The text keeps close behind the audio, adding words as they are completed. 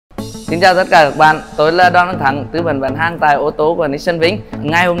Xin chào tất cả các bạn, tôi là Đoàn Văn Thắng, tư vấn bán hàng tại ô tô của Nissan Vinh.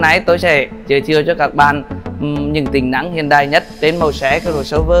 Ngày hôm nay tôi sẽ giới thiệu cho các bạn những tính năng hiện đại nhất trên mẫu xe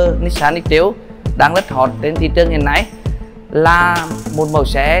crossover Nissan X-Trail đang rất hot trên thị trường hiện nay. Là một mẫu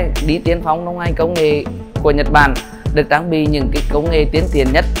xe đi tiên phong trong ngành công nghệ của Nhật Bản, được trang bị những cái công nghệ tiên tiến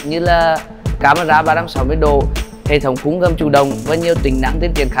nhất như là camera 360 độ, hệ thống khung gầm chủ động và nhiều tính năng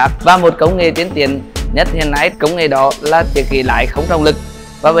tiên tiến khác. Và một công nghệ tiên tiến nhất hiện nay, công nghệ đó là chiếc ghế lái không trọng lực.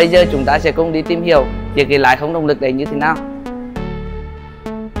 Và bây giờ chúng ta sẽ cùng đi tìm hiểu chiếc ghế lái không trọng lực đấy như thế nào.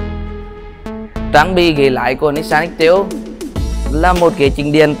 Trang bị ghế lái của Nissan X-Trail là một ghế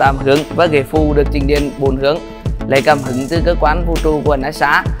chỉnh điện 8 hướng và ghế phụ được chỉnh điện 4 hướng, lấy cảm hứng từ cơ quan vũ trụ của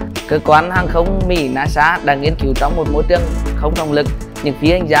NASA. Cơ quan hàng không Mỹ NASA đã nghiên cứu trong một môi trường không trọng lực, những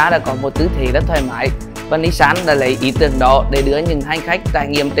phi hành gia đã có một tư thế rất thoải mái, và Nissan đã lấy ý tưởng đó để đưa những hành khách trải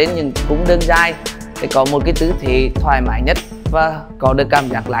nghiệm trên những cung đường dài để có một cái tư thế thoải mái nhất và có được cảm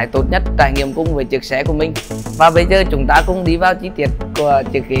giác lái tốt nhất, trải nghiệm cùng với chiếc xe của mình. Và bây giờ chúng ta cùng đi vào chi tiết của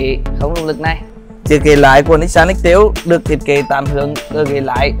chiếc ghế không trọng lực này. Chiếc ghế lái của Nissan X-Trail được thiết kế 8 hướng ở ghế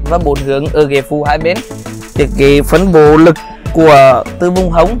lái và 4 hướng ở ghế phụ hai bên. Chiếc ghế phân bố lực của từ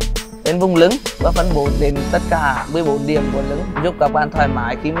vùng hông đến vùng lưng và phân bố đến tất cả 14 điểm của lưng, giúp các bạn thoải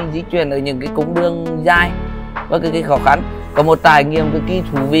mái khi mình di chuyển ở những cái cung đường dài và cái khó khăn. Có một trải nghiệm cực kỳ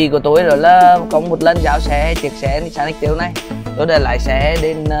thú vị của tôi đó là có một lần giao xe chiếc xe Nissan X-Trail này, tôi đã lái xe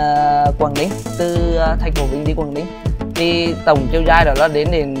đến Quảng Ninh, từ thành phố Vinh đi Quảng Ninh, thì tổng chiều dài đó là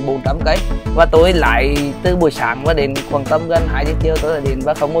đến 400 cây, và tôi lái từ buổi sáng và đến khoảng tầm gần 2 giờ chiều tôi đã đến,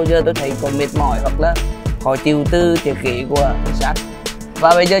 và không bao giờ tôi thấy có mệt mỏi hoặc là khó chịu từ chiếc ghế của Nissan. Và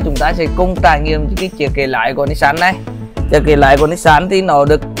bây giờ chúng ta sẽ cùng trải nghiệm cái chiếc ghế lái của Nissan này. Chiếc ghế lái của Nissan thì nó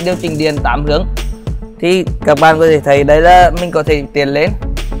được điều chỉnh điện 8 hướng. Thì các bạn có thể thấy đây là mình có thể tiến lên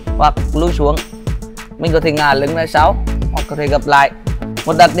hoặc lùi xuống, mình có thể ngả lưng ra sau hoặc có thể gập lại.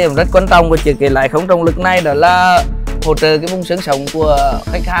 Một đặc điểm rất quan trọng của chiếc ghế lái không trọng lực này đó là hỗ trợ cái vùng xương sống của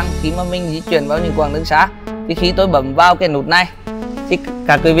khách hàng khi mà mình di chuyển vào những quãng đường xa. Thì khi tôi bấm vào cái nút này thì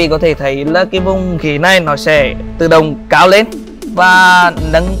các quý vị có thể thấy là cái vùng ghế này nó sẽ tự động cao lên và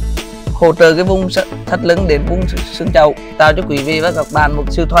nâng hỗ trợ cái vùng thắt lưng đến vùng xương chậu, tạo cho quý vị và các bạn một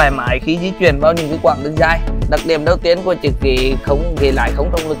sự thoải mái khi di chuyển vào những cái quãng đường dài. Đặc điểm đầu tiên của chiếc ghế lái không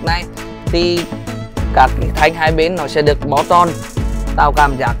trọng lực này thì các cái thanh hai bên nó sẽ được bó tròn, tạo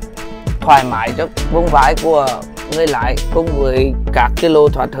cảm giác thoải mái cho vùng vai của người lái, cùng với các cái lỗ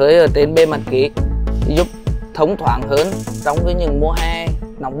thoát hơi ở trên bề mặt ghế giúp thông thoáng hơn trong những mùa hè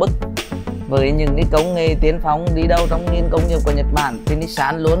nóng bức. Với những cái công nghệ tiến phong đi đâu trong nghiên công nghiệp của Nhật Bản thì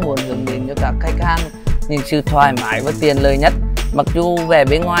Nissan luôn muốn hướng đến cho các khách hàng những sự thoải mái và tiện lợi nhất. Mặc dù vẻ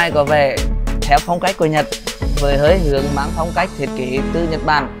bên ngoài có vẻ theo phong cách của Nhật với hơi hướng mang phong cách thiết kế từ Nhật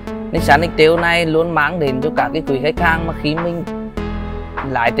Bản, Nissan X-Trail này luôn mang đến cho các cái quý khách hàng mà khi mình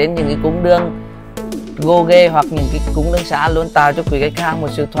lái trên những cái cung đường gồ ghề hoặc những cái cung đường xa, luôn tạo cho quý khách hàng một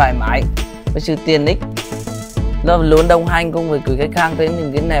sự thoải mái và sự tiện ích, luôn đồng hành cùng với quý khách hàng trên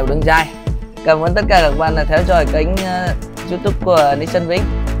những cái nẻo đường dài. Cảm ơn tất cả các bạn đã theo dõi kênh YouTube của Nissan Vinh.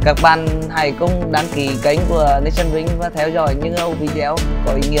 Các bạn hãy cùng đăng ký kênh của Nissan Vinh và theo dõi những video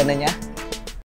có ý nghĩa này nhé.